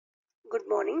Good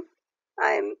morning.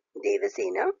 I am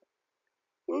Devasena.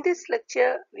 In this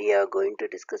lecture, we are going to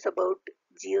discuss about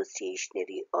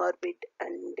geostationary orbit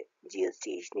and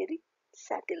geostationary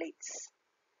satellites.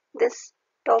 This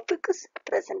topic is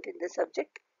present in the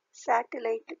subject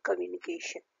satellite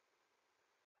communication.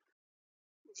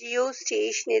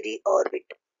 Geostationary orbit.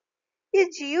 A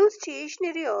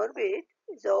geostationary orbit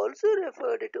is also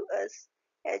referred to as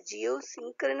a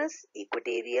geosynchronous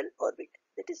equatorial orbit,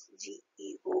 that is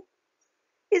GEO.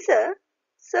 Is a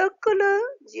circular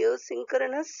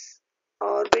geosynchronous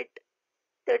orbit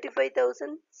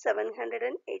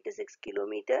 35,786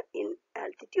 km in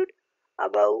altitude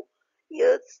above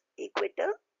Earth's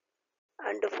equator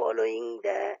and following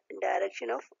the direction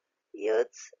of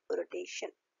Earth's rotation.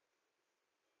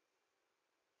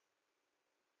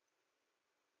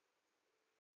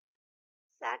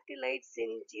 Satellites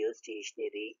in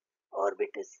geostationary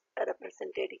orbit is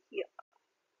represented here.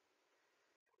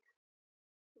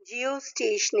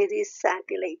 Geostationary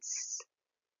satellites.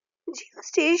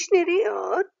 Geostationary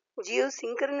or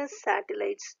geosynchronous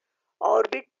satellites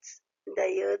orbits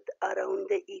the Earth around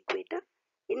the equator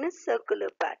in a circular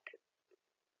pattern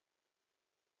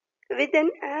with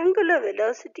an angular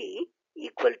velocity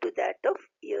equal to that of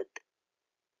Earth.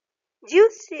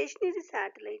 Geostationary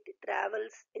satellite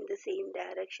travels in the same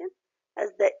direction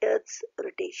as the Earth's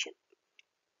rotation.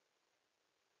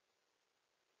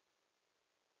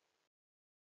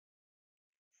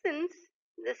 Since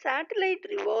the satellite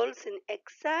revolves in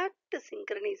exact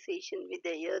synchronization with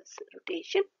the Earth's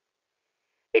rotation,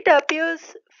 it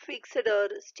appears fixed or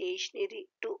stationary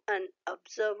to an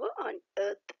observer on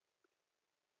Earth.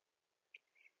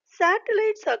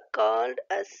 Satellites are called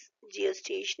as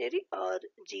geostationary or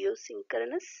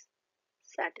geosynchronous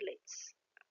satellites.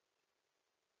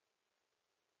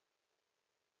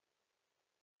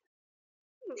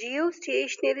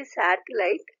 Geostationary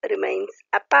satellite remains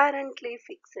apparently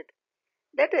fixed.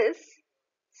 That is,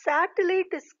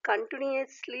 satellite is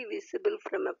continuously visible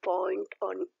from a point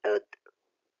on Earth.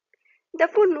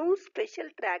 Therefore, no special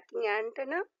tracking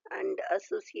antenna and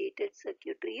associated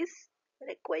circuitry is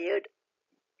required.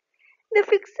 The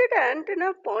fixed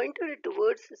antenna pointed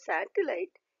towards the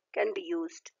satellite can be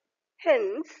used.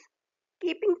 Hence,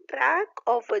 keeping track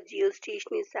of a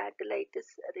geostationary satellite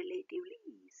is relatively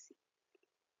easy.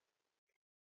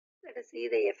 Let us see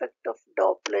the effect of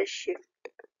Doppler shift.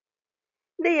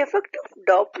 The effect of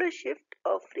Doppler shift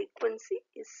of frequency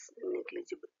is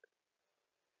negligible.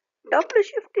 Doppler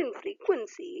shift in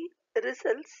frequency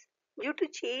results due to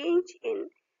change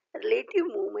in relative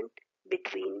movement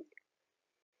between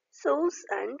source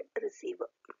and receiver.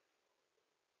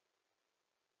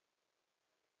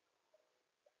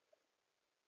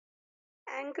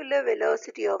 Angular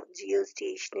velocity of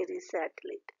geostationary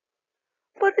satellite.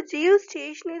 For a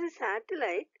geostationary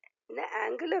satellite, the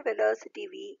angular velocity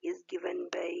v is given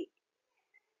by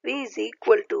v is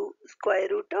equal to square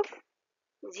root of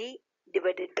g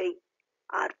divided by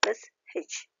r plus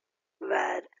h,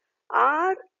 where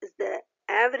r is the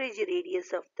average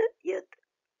radius of the Earth,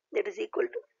 that is equal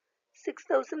to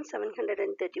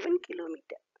 6,731 km.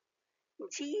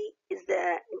 G is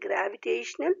the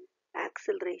gravitational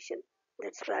acceleration,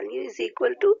 that's value is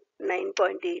equal to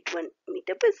 9.81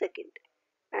 meter per second,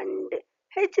 and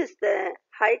h is the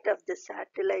height of the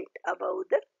satellite above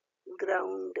the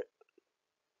ground.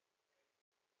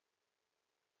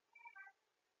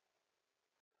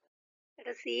 Let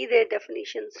us see the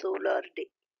definition. Solar day.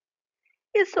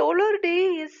 A solar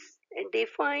day is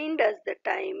defined as the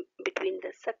time between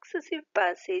the successive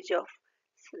passage of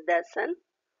the sun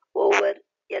over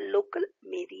a local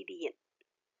meridian.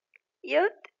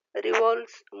 Earth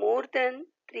revolves more than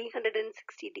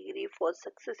 360 degrees for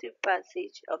successive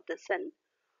passage of the sun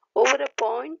over a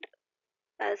point,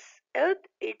 as Earth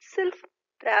itself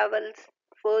travels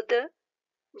further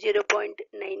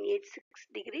 0.986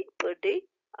 degree per day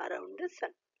around the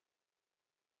sun.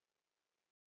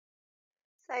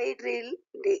 Sidereal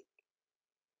day.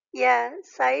 A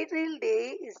sidereal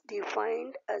day is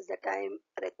defined as the time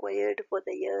required for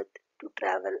the Earth to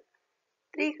travel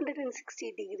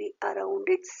 360 degrees around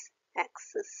its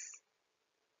axis.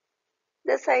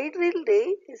 The sidereal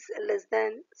day is less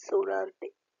than solar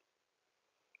day.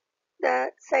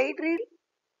 The sidereal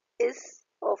is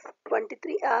of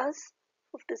 23 hours,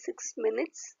 56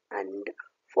 minutes and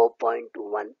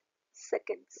 4.1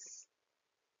 seconds.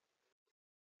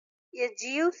 A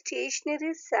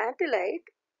geostationary satellite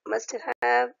must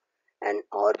have an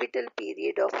orbital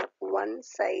period of one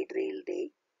sidereal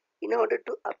day in order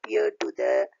to appear to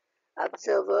the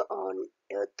observer on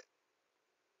Earth.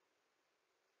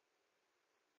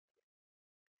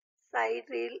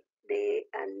 Sidereal day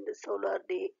and solar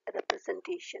day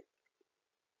representation.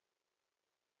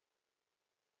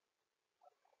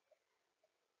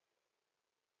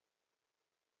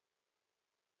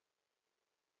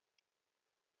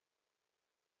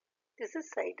 This is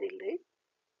sidereal ray.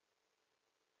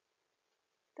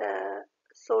 The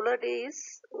solar day is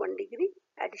 1 degree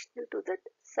additional to that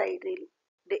sidereal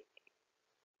day.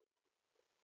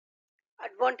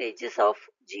 Advantages of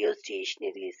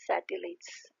geostationary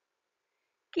satellites.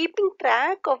 Keeping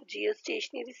track of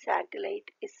geostationary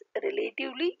satellite is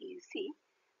relatively easy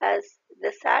as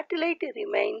the satellite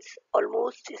remains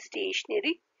almost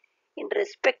stationary in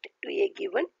respect to a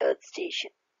given Earth station.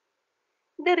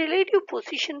 The relative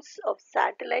positions of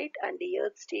satellite and the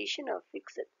Earth station are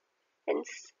fixed.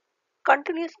 Hence,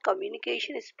 continuous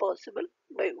communication is possible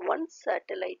by one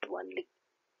satellite only.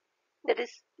 There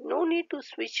is no need to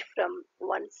switch from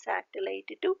one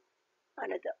satellite to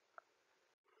another.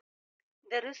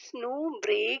 There is no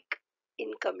break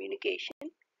in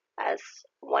communication as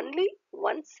only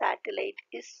one satellite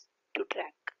is to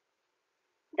track.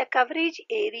 The coverage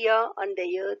area on the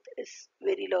Earth is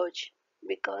very large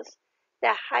because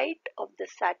the height of the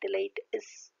satellite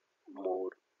is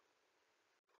more.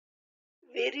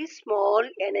 Very small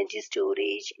energy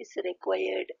storage is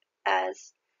required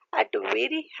as at a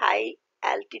very high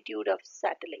altitude of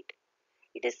satellite.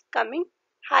 It is coming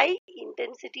high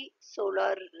intensity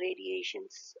solar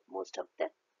radiations most of the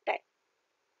time.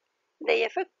 The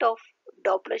effect of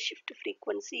Doppler shift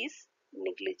frequency is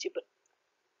negligible.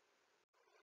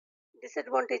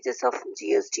 Disadvantages of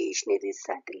geostationary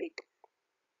satellite.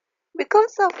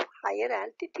 Because of higher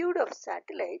altitude of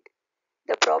satellite,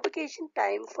 the propagation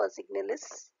time for signal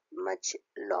is much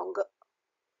longer.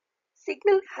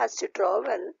 Signal has to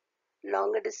travel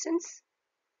longer distance,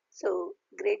 so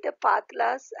greater path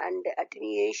loss and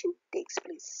attenuation takes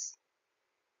place.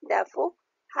 Therefore,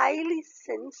 highly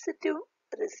sensitive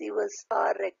receivers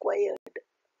are required.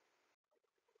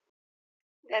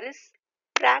 There is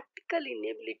practical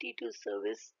inability to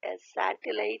service a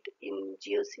satellite in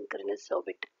geosynchronous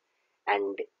orbit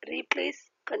and replace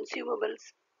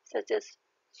consumables such as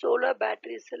solar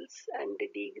battery cells and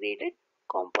degraded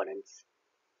components.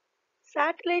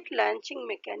 Satellite launching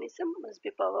mechanism must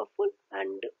be powerful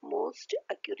and most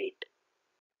accurate.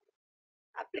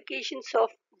 Applications of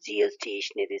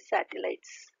geostationary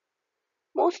satellites.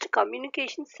 Most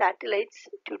communication satellites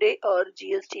today are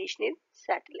geostationary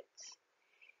satellites.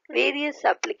 Various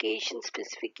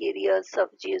application-specific areas of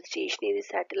geostationary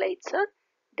satellites are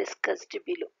discussed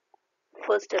below.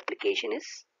 First application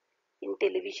is in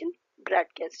television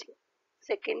broadcasting.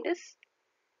 Second is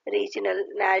regional,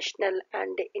 national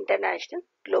and international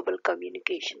global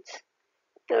communications.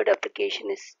 Third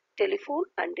application is telephone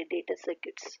and data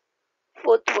circuits.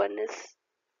 Fourth one is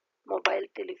mobile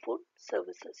telephone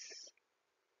services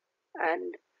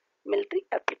and military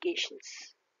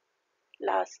applications.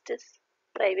 Last is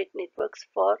private networks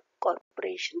for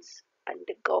corporations and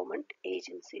government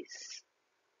agencies.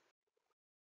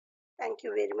 Thank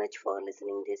you very much for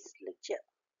listening this lecture.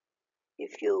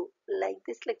 If you like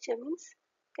this lecture means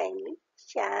kindly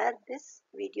share this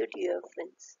video to your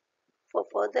friends. For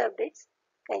further updates,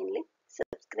 kindly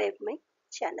subscribe my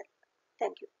channel.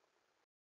 Thank you.